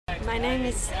My name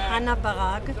is Hanna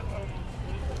Barag,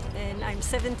 and I'm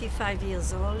 75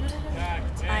 years old.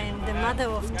 I am the mother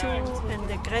of 2 and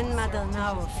the grandmother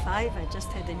now of 5. I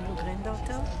just had a new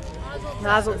granddaughter.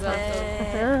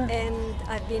 And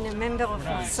I've been a member of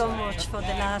Machsom for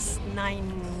the last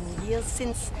 9 years,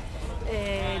 since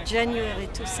January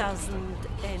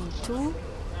 2002.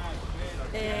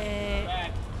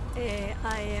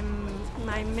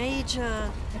 My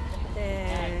major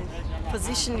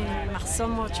position in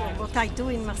Machsom, or what I do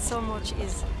in Machsom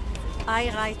is I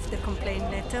write the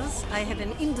complaint letters. I have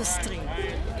an industry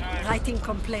writing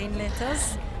complaint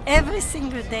letters. Every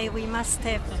single day we must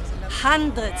have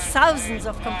hundreds, thousands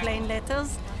of complaint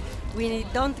letters. We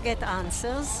don't get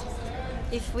answers.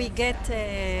 If we get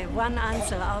one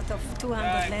answer out of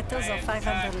 200 letters or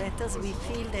 500 letters, we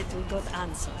feel that we got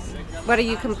answers. What are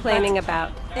you complaining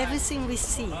about? Everything we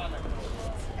see,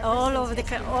 all over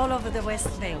the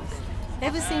West Bank.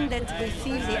 Everything that we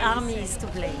feel the army is to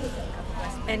blame.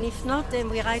 And if not, then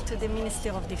we write to the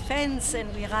Minister of Defense,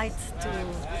 and we write to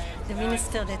the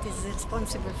minister that is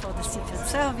responsible for the Secret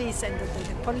Service and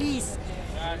the police.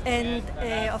 And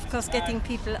of course, getting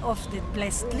people off the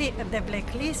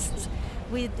blacklists.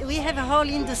 We have a whole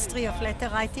industry of letter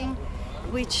writing,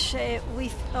 which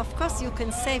of course you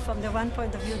can say from the one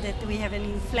point of view that we have an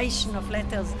inflation of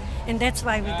letters, and that's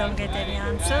why we don't get any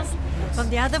answers. From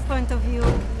the other point of view,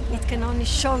 it can only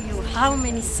show you how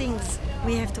many things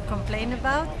we have to complain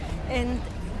about, and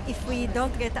if we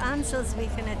don't get answers, we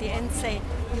can at the end say,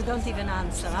 you don't even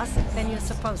answer us, and you're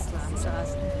supposed to answer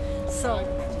us. So,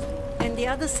 and the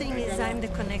other thing is I'm the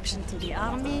connection to the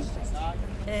army,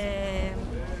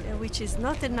 which is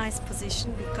not a nice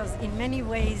position, because in many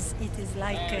ways it is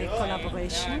like a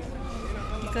collaboration.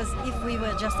 Because if we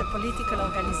were just a political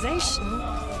organization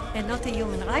and not a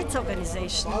human rights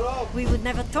organization, we would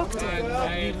never talk to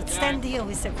anyone. We would stand here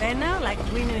with a banner like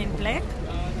Women in Black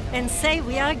and say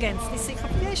we are against this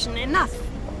occupation, enough.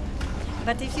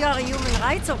 But if you are a human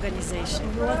rights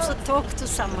organization, you also talk to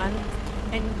someone,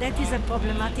 and that is a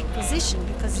problematic position,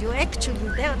 because you actually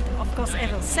don't, of course,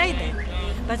 ever say that.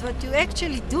 But what you're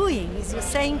actually doing is you're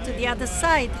saying to the other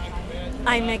side,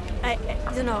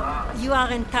 you are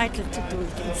entitled to do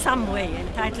it in some way,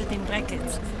 entitled in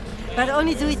brackets, but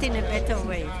only do it in a better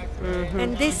way. Mm-hmm.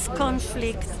 And this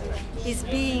conflict is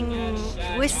being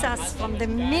with us from the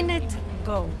minute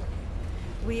go.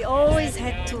 We always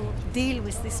had to deal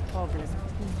with this problem.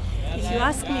 If you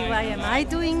ask me why am I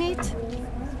doing it,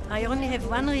 I only have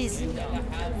one reason.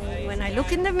 When I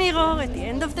look in the mirror at the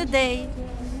end of the day,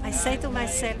 I say to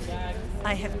myself,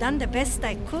 I have done the best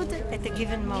I could at a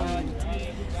given moment.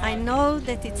 I know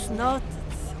that it's not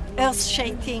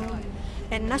earth-shaking,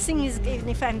 and nothing is, even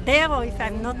if I'm there or if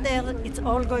I'm not there, it's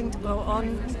all going to go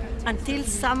on until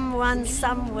someone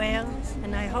somewhere,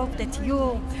 and I hope that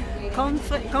you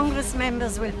Congress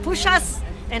members will push us,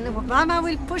 and Obama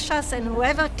will push us, and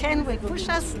whoever can will push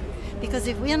us, because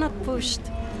if we are not pushed,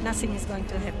 nothing is going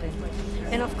to happen.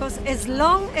 And of course, as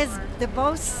long as the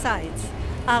both sides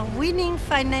are winning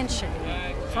financially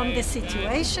from the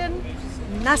situation,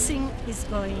 nothing is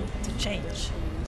going to change.